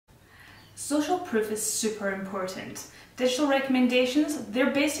Social proof is super important. Digital recommendations,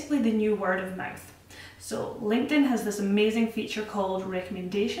 they're basically the new word of mouth. So LinkedIn has this amazing feature called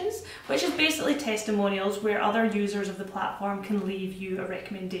recommendations, which is basically testimonials where other users of the platform can leave you a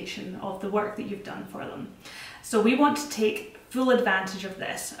recommendation of the work that you've done for them. So we want to take full advantage of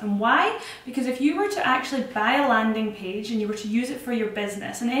this. And why? Because if you were to actually buy a landing page and you were to use it for your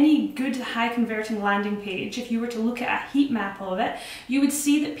business, and any good high converting landing page, if you were to look at a heat map of it, you would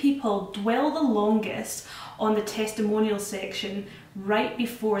see that people dwell the longest on the testimonial section right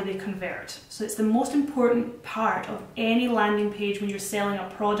before they convert. So it's the most important part of any landing page when you're selling a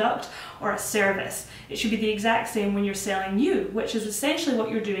product or a service. It should be the exact same when you're selling you, which is essentially what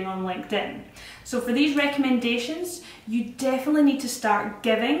you're doing on LinkedIn. So for these recommendations, you definitely need to start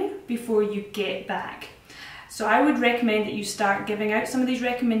giving before you get back. So I would recommend that you start giving out some of these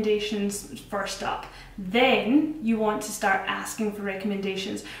recommendations first up. Then you want to start asking for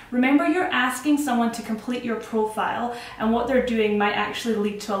recommendations. Remember, you're asking someone to complete your profile, and what they're doing might actually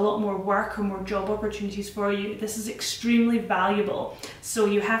lead to a lot more work or more job opportunities for you. This is extremely valuable. So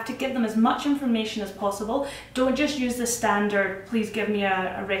you have to give them as much information as possible. Don't just use the standard, please give me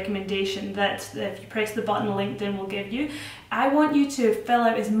a recommendation that if you press the button LinkedIn will give you. I want you to fill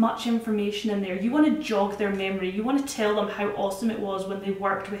out as much information in there. You want to jog their memory. You want to tell them how awesome it was when they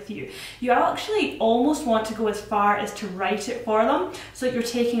worked with you. You actually almost want to go as far as to write it for them so that you're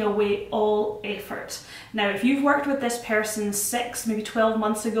taking away all effort. Now, if you've worked with this person 6, maybe 12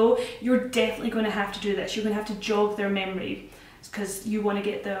 months ago, you're definitely going to have to do this. You're going to have to jog their memory because you want to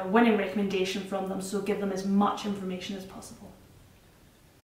get the winning recommendation from them, so give them as much information as possible.